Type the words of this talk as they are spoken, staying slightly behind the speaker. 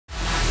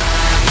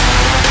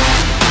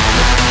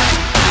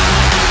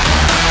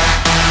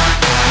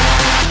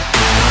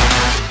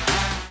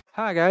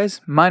Hi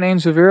guys, my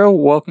name's Veviro.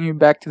 Welcome you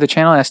back to the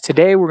channel. As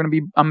today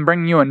I'm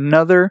bringing you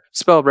another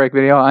SpellBreak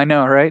video. I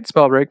know, right?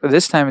 SpellBreak, but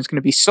this time it's gonna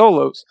be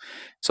solos.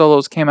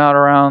 Solos came out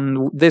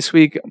around this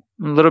week, a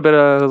little bit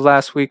of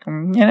last week,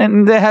 and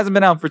it hasn't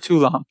been out for too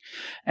long.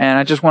 And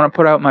I just want to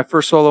put out my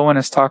first solo one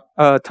as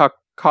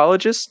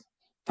toxicologist,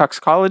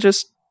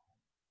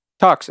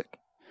 toxic.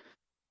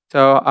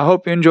 So I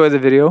hope you enjoy the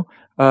video.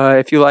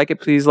 If you like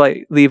it, please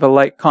leave a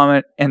like,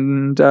 comment,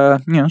 and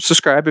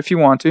subscribe if you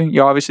want to.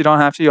 You obviously don't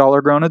have to. Y'all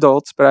are grown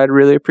adults, but I'd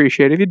really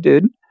appreciate if you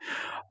did.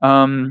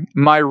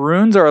 My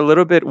runes are a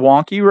little bit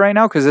wonky right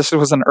now because this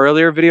was an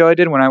earlier video I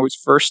did when I was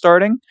first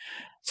starting.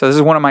 So this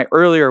is one of my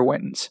earlier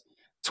wins.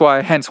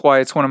 Hence why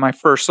it's one of my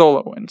first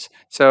solo wins.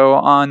 So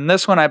on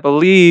this one, I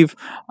believe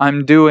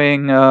I'm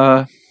doing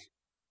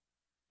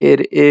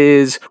it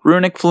is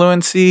runic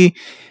fluency,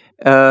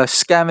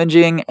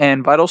 scavenging,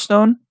 and vital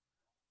stone.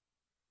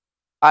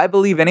 I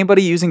believe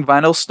anybody using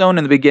Vital Stone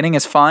in the beginning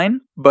is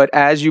fine, but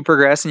as you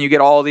progress and you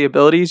get all the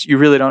abilities, you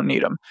really don't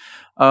need them.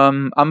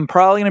 I'm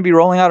probably going to be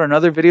rolling out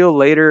another video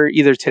later,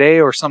 either today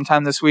or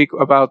sometime this week,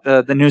 about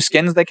the new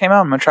skins that came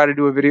out. I'm going to try to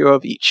do a video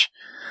of each.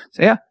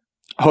 So yeah,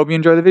 I hope you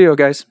enjoy the video,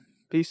 guys.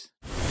 Peace.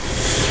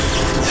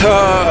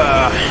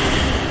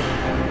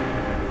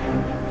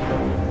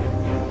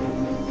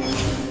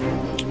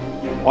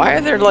 Why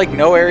are there like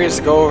no areas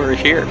to go over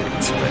here?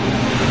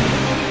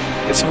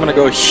 Guess I'm going to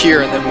go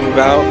here and then move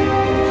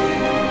out.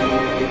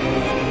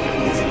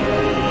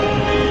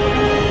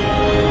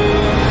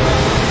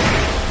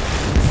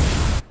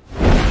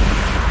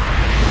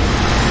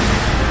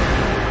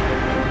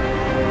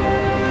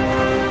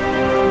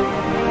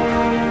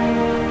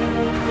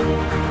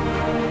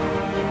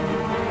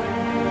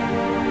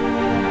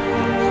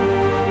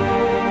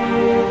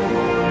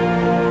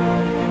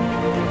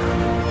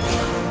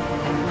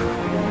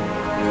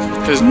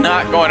 Just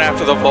not going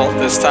after the vault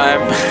this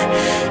time.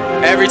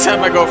 Every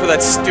time I go for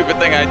that stupid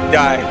thing, I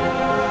die.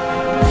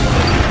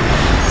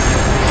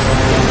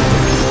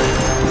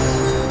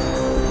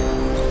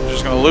 I'm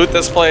just gonna loot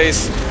this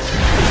place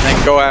and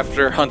then go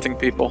after hunting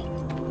people.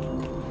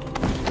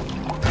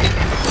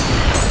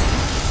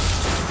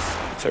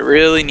 So I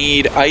really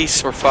need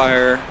ice or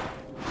fire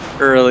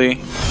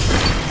early.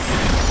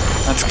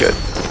 That's good.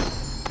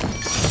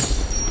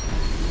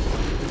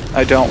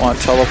 I don't want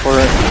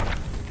teleport.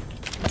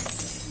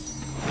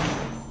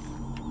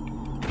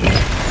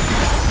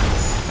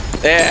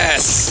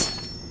 Yes!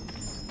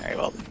 Alright,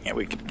 well, yeah,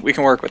 we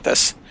can work with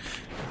this.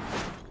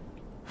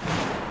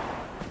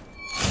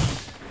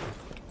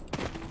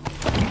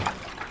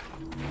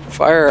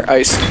 Fire,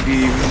 ice can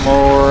be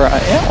more...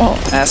 yeah, well,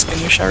 ask and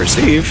you shall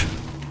receive.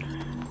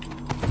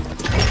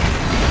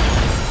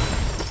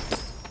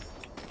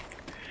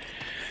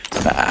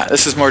 Nah,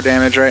 this is more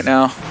damage right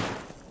now.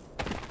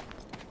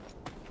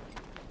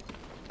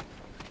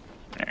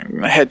 I'm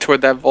gonna head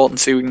toward that vault and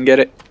see if we can get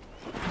it.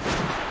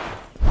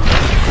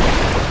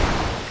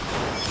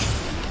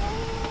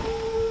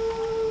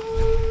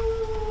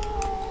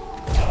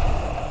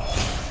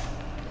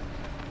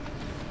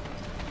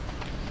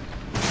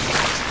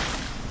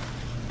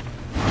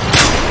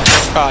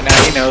 Oh,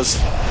 now he knows.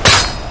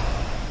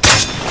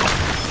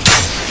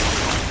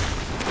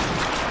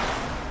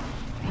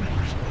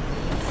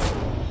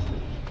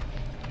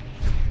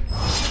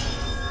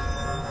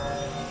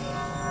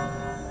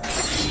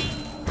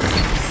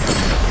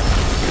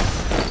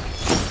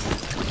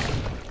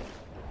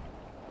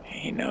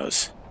 He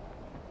knows.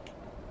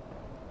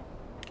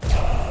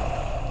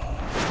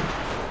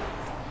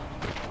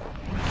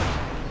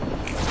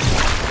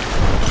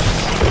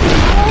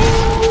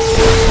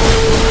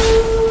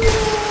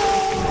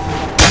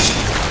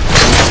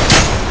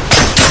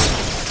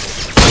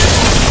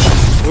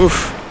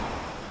 Oof.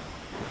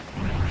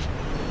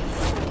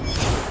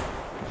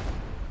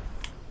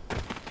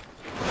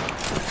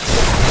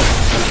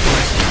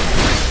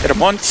 Hit him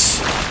once.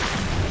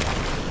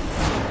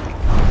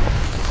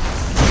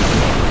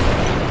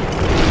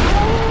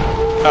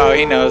 Oh,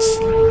 he knows.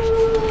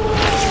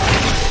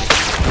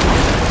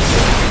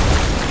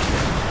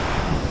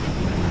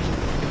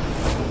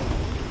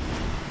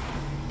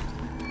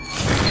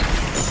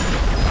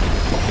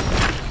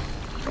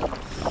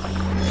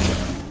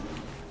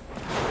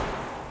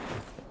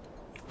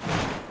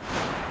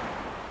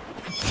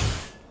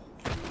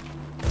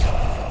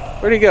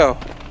 Where'd he go?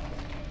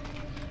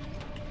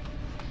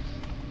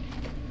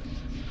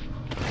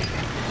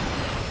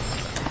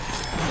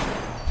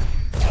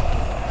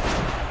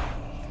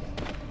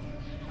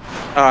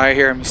 Oh, I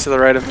hear him. He's to the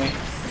right of me.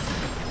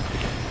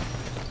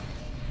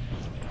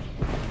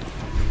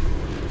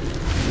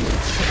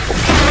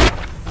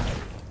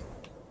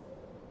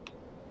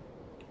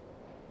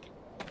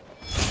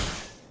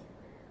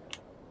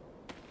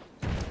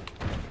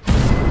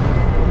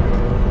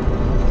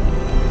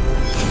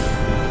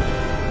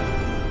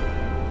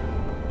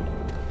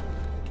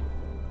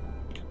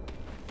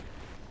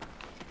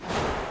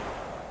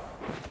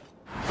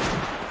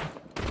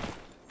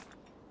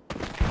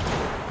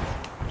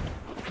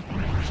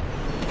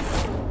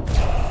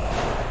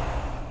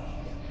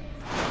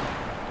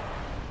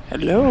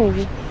 Hello.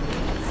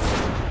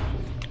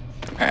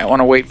 want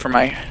to wait for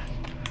my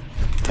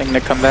thing to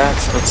come back,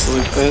 so let's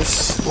loot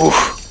this. Ooh,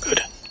 good.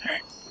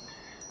 Alright.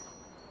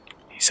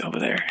 He's over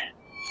there.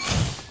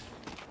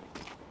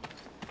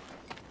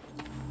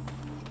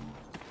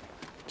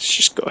 Let's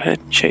just go ahead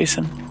and chase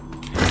him.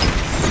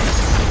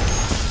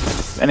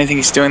 If anything,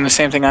 he's doing the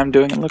same thing I'm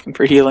doing and looking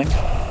for healing.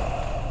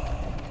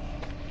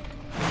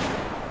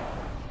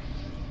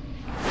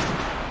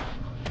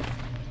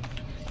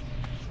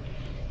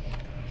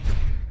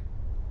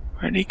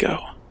 Where'd he go?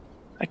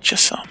 I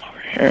just saw him over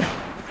here.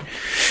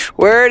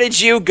 Where did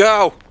you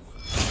go?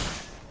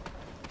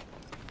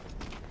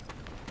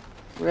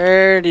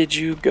 Where did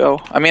you go?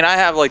 I mean, I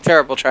have like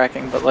terrible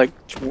tracking, but like,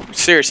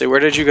 seriously, where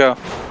did you go?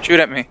 Shoot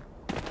at me.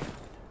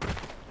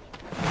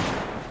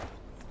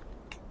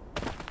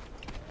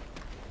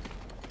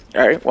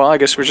 Alright, well, I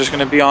guess we're just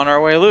gonna be on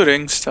our way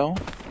looting still.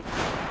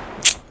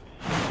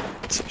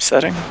 It's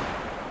upsetting.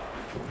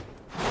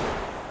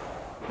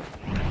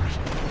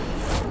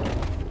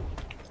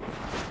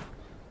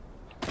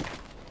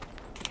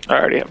 I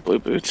already have blue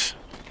boots.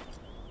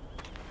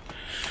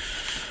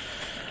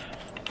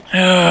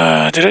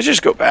 Did I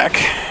just go back?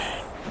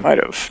 Might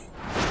have.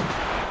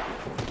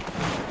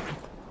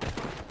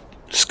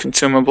 Just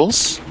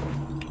consumables.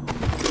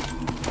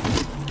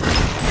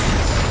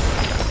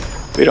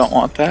 We don't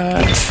want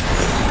that.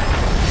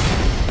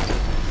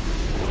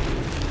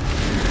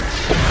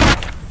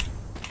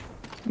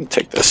 I'll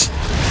take this.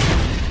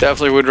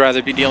 Definitely would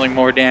rather be dealing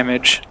more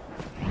damage.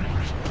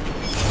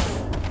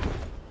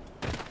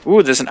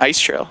 Ooh, there's an ice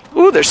trail.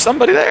 Ooh, there's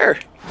somebody there.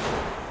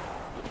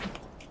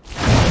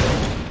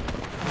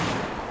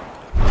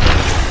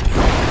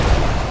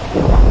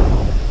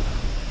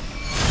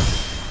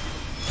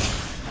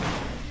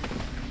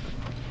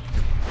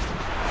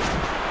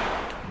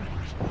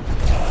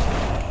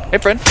 Hey,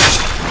 friend.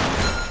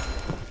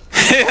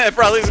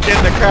 Probably just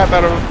getting the crap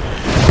out of him.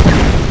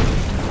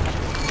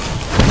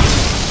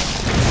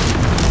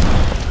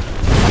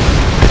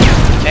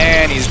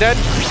 And he's dead.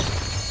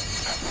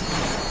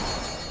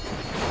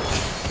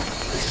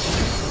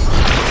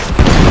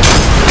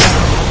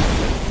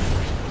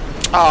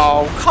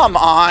 Oh, come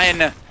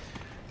on.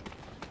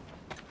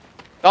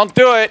 Don't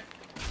do it.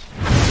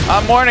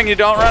 I'm warning you,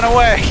 don't run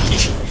away.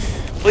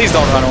 Please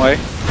don't run away.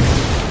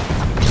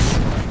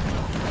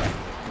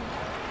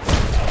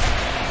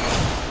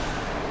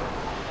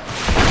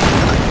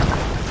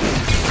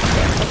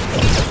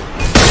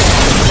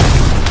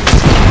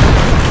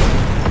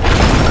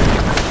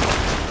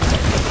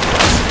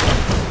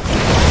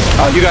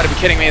 Oh, you gotta be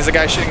kidding me. Is the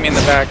guy shooting me in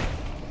the back?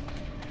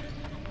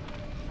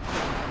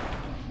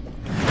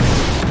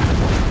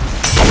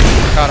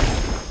 Got him.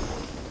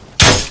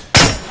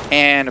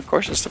 And of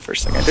course, that's the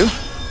first thing I do.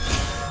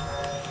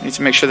 I need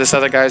to make sure this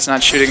other guy's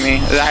not shooting me.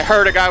 I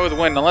heard a guy with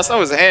wind, unless that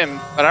was him,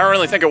 but I don't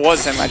really think it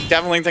was him. I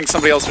definitely think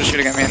somebody else was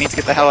shooting at me. I need to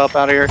get the hell up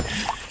out of here.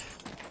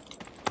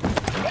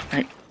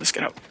 Alright, let's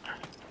get out.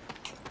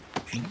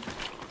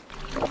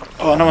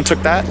 Oh, no one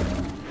took that?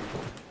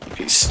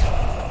 Peace.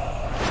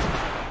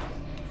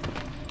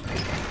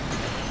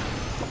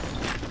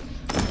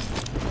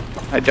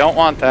 I don't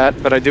want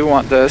that, but I do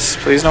want this.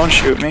 Please don't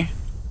shoot me.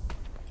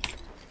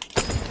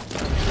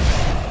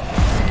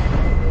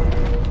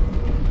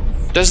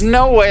 There's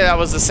no way that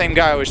was the same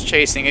guy I was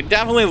chasing. It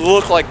definitely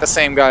looked like the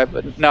same guy,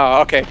 but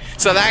no, okay.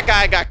 So that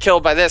guy got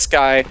killed by this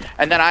guy,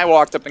 and then I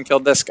walked up and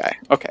killed this guy.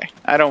 Okay,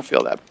 I don't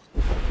feel that.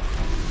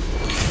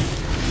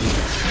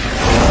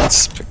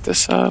 Let's pick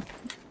this up.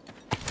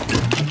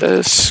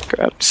 This,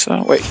 grab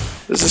some. Wait,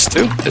 is this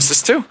two? Is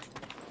this two?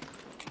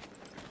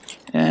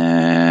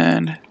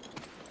 And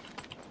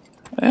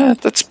yeah,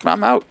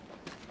 I'm out.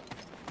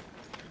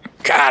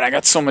 God, I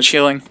got so much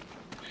healing.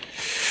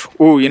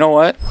 Ooh, you know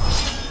what?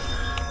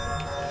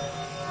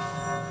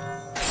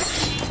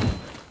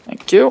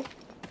 Thank you.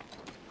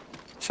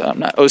 So I'm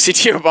not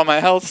OCT about my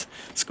health.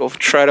 Let's go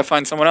try to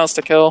find someone else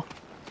to kill.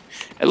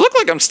 It looked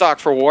like I'm stocked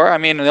for war. I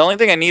mean, the only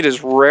thing I need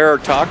is rare or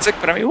toxic,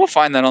 but I mean, we'll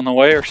find that on the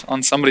way or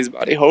on somebody's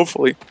body,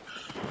 hopefully.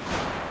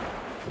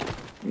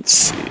 Let's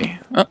see.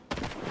 Oh.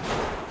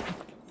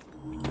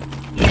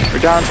 We're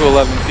down to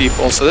 11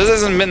 people, so this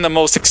hasn't been the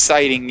most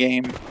exciting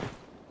game.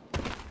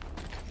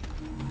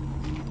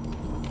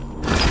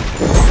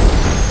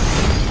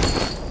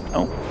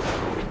 Oh.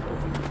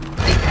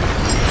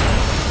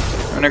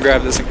 I'm gonna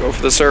grab this and go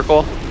for the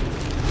circle.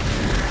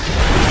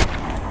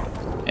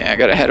 Yeah, I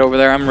gotta head over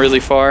there. I'm really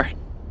far.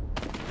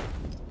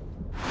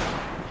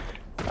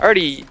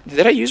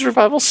 Did I use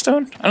Revival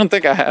Stone? I don't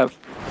think I have.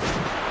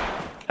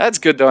 That's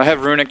good though. I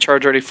have Runic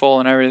Charge already full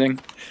and everything.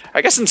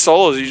 I guess in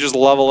solos you just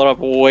level it up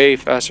way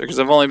faster because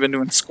I've only been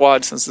doing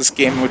squad since this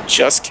game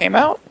just came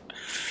out.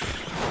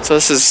 So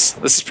this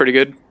is pretty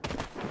good.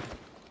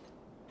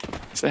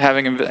 So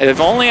having if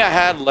only I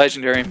had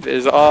Legendary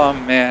Invis. Oh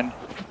man.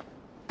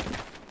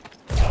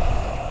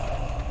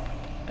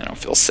 I don't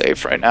feel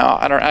safe right now.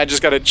 I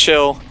just gotta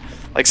chill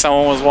like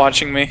someone was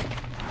watching me.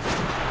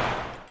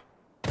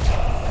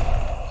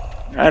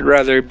 I'd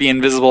rather be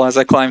invisible as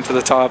I climb to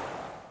the top.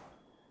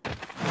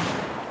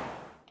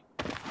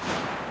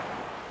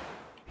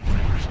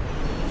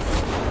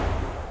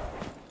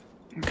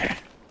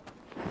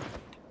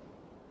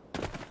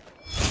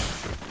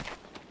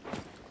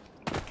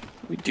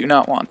 We do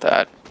not want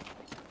that.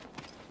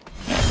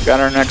 Yeah, we got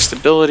our next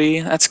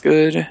ability. That's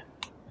good.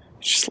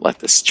 Just let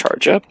this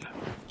charge up.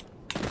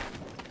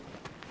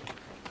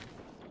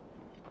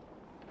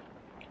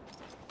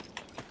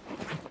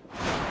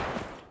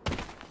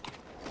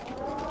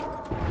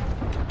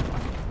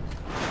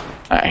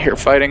 I hear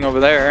fighting over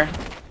there.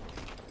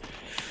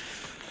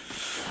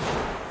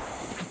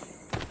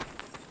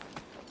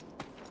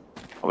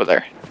 Over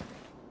there.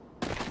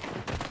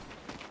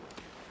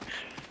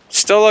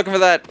 Still looking for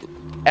that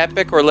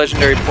epic or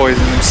legendary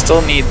poison. We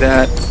still need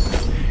that.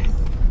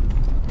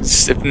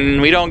 If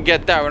we don't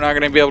get that, we're not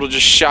going to be able to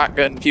just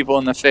shotgun people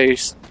in the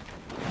face.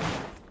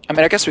 I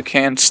mean, I guess we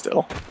can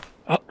still.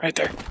 Oh, right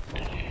there.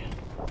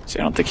 See,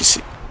 I don't think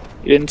he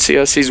didn't see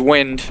us. He's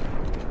wind.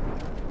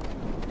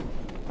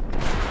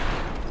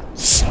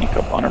 Sneak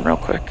up on him real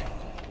quick.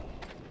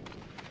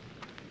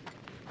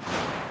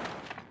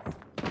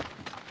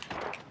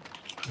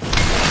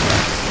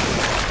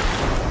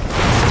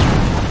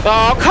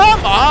 Oh,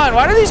 come on!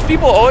 Why do these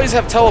people always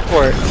have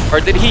teleport? Or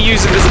did he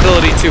use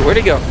invisibility too? Where'd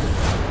he go?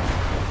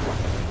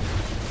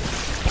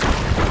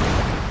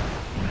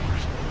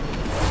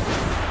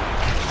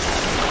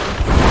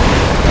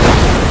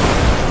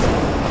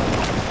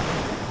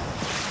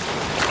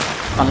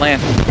 On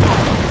land.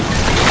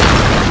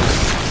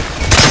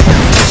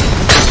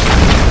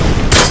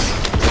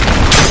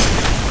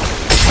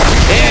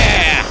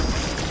 Yeah!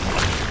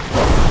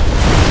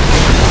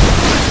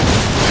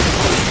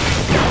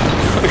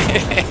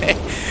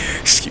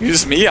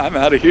 Excuse me, I'm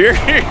out of here.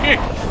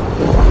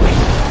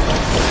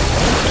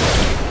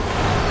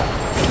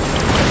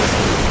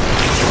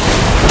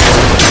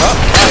 Oh,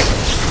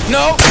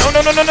 no!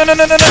 No! No! No! No! No!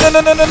 No! No! No!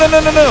 No! No! No! No!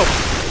 No! No!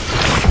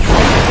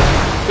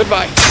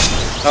 Goodbye.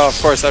 Oh, of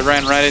course, I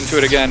ran right into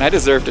it again. I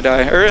deserve to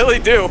die. I really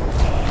do.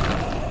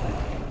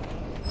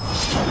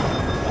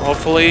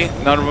 Hopefully,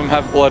 none of them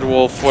have Blood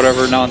Wolf,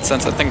 whatever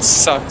nonsense. That thing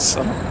sucks.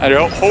 So I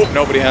don't hope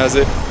nobody has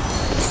it.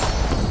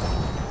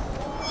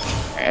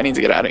 Right, I need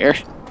to get out of here.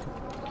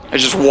 I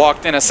just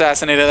walked in,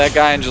 assassinated that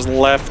guy, and just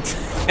left.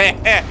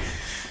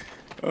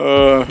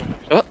 Oh.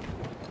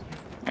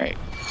 Alright.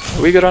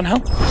 Are we good on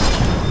health?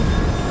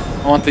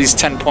 I want these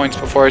 10 points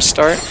before I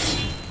start.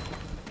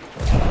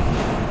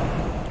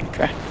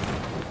 Okay.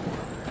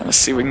 Let's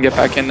see if we can get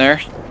back in there.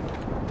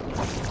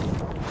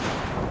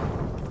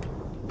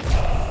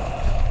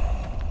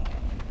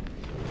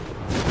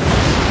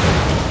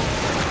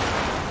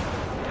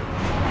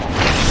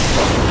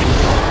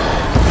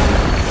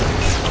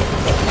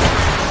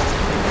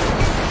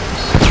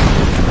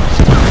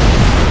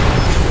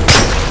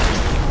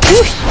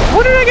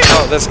 What did I get?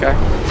 Oh, this guy.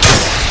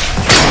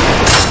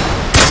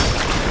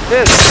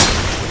 This.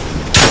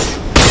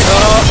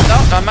 Oh, no,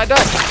 I might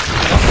die.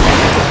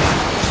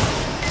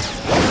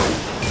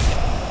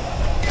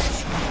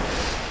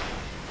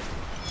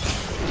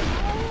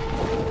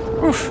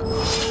 Oof.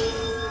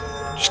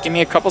 Just give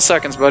me a couple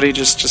seconds, buddy.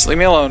 Just leave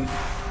me alone.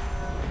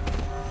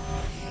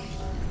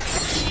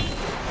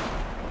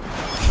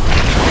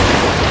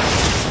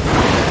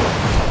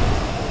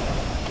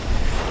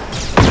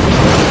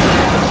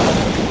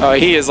 Oh,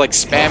 he is like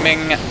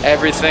spamming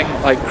everything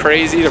like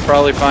crazy to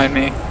probably find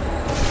me.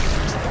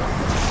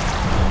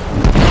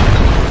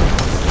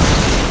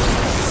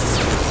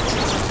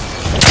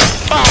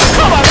 Oh,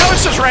 come on, that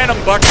was just random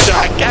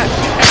buckshot. God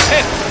damn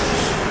it.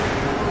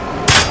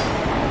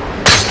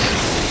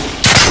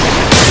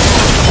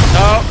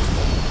 Oh.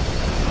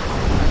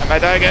 I might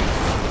die again.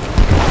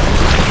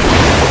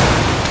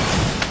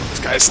 This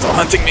guy's still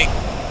hunting me.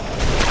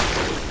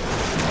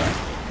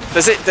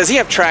 Does he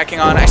have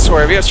tracking on? I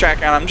swear, if he has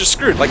tracking on, I'm just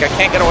screwed. Like, I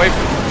can't get away from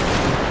him.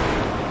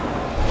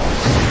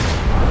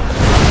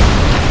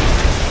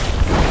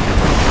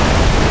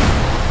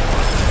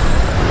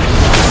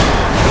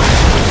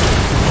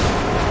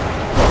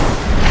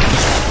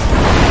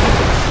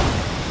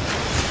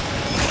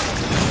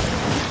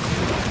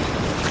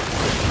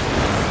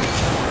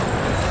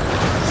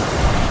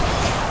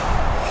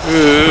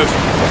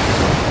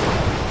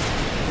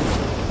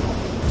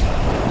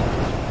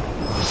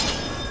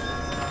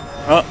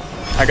 Well,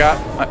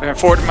 I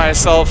afforded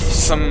myself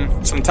some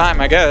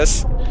time, I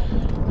guess. I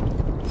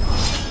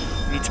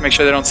need to make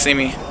sure they don't see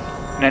me.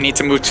 And I need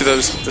to move to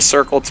the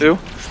circle too.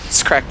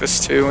 Let's crack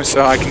this too,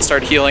 so I can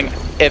start healing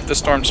if the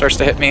storm starts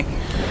to hit me.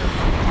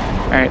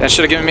 Alright, that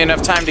should have given me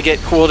enough time to get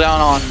cooldown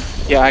on.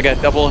 Yeah, I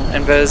got double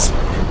invis.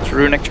 It's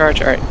runic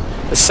charge. Alright,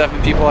 the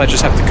 7 people, I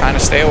just have to kind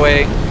of stay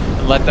away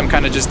and let them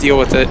kind of just deal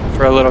with it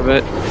for a little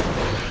bit.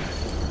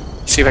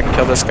 See if I can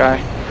kill this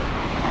guy.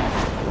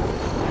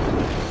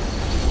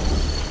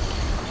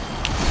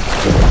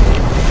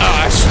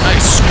 I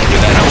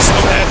screwed that up so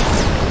bad.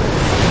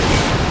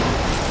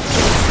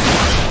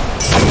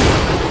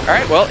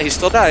 Alright, well, he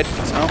still died,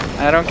 so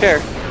I don't care.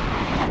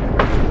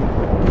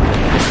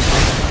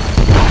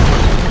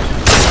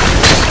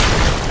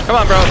 Come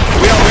on, bro.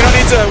 We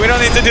don't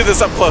need to do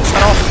this up close.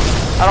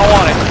 I don't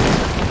want it.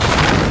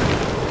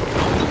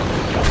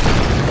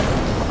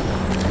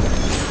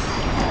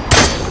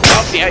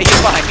 Oh, yeah,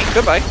 he's behind me.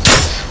 Goodbye.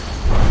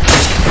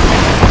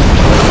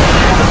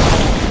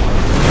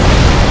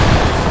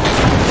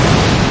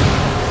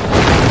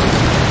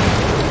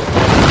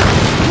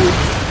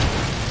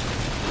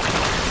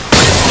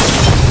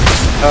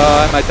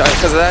 I might die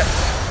because of that.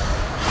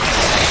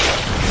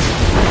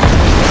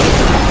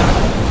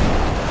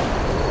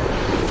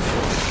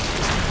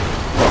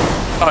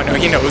 Oh no,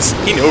 he knows.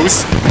 He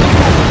knows.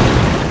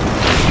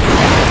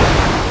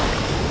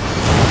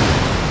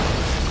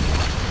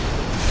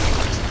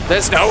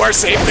 There's nowhere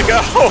safe to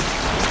go.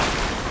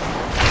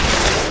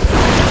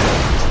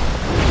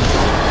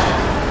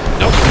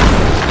 Nope.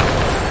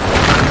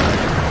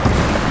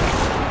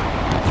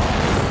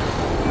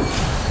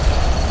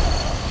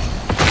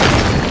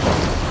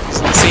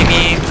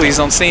 Please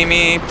don't see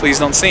me. Please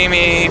don't see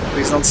me.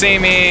 Please don't see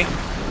me.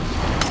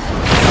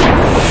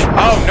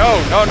 Oh no,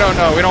 no, no,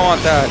 no. We don't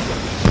want that.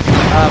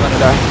 I'm gonna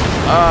die.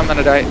 Oh, I'm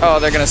gonna die. Oh,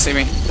 they're gonna see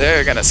me.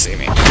 They're gonna see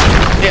me.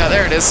 Yeah,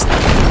 there it is.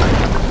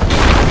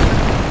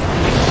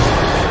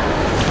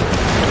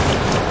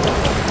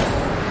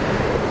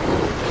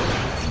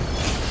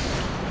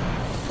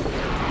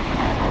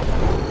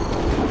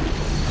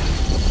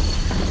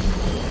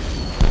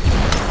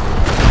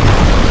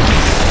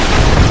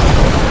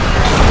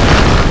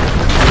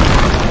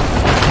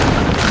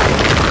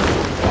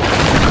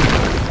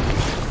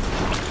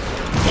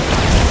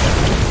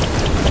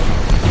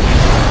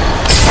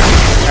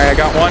 I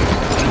got one.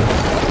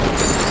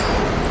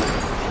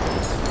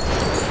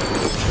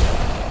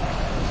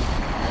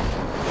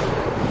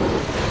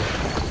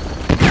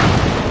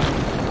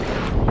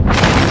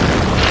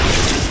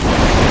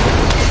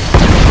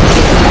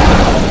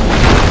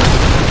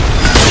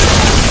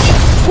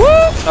 Woo!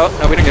 Oh,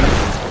 no, we didn't get him.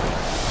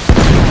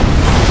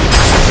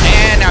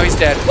 And now he's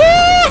dead. Woo!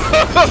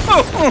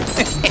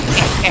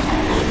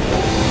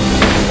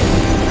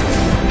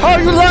 How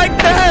you like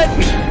that?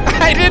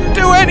 I didn't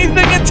do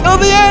anything until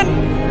the end.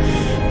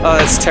 Oh,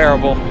 that's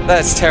terrible.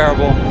 That's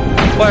terrible.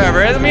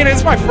 Whatever. I mean,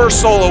 it's my first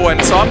solo win,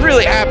 so I'm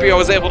really happy I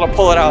was able to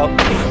pull it out.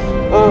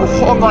 Oh,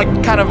 I'm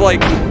like kind of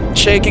like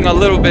shaking a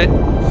little bit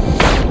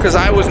because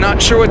I was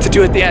not sure what to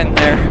do at the end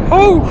there.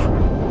 Oh!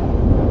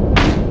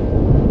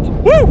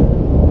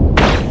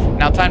 Woo!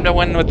 Now time to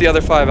win with the other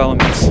 5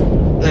 elements.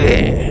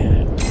 Ugh.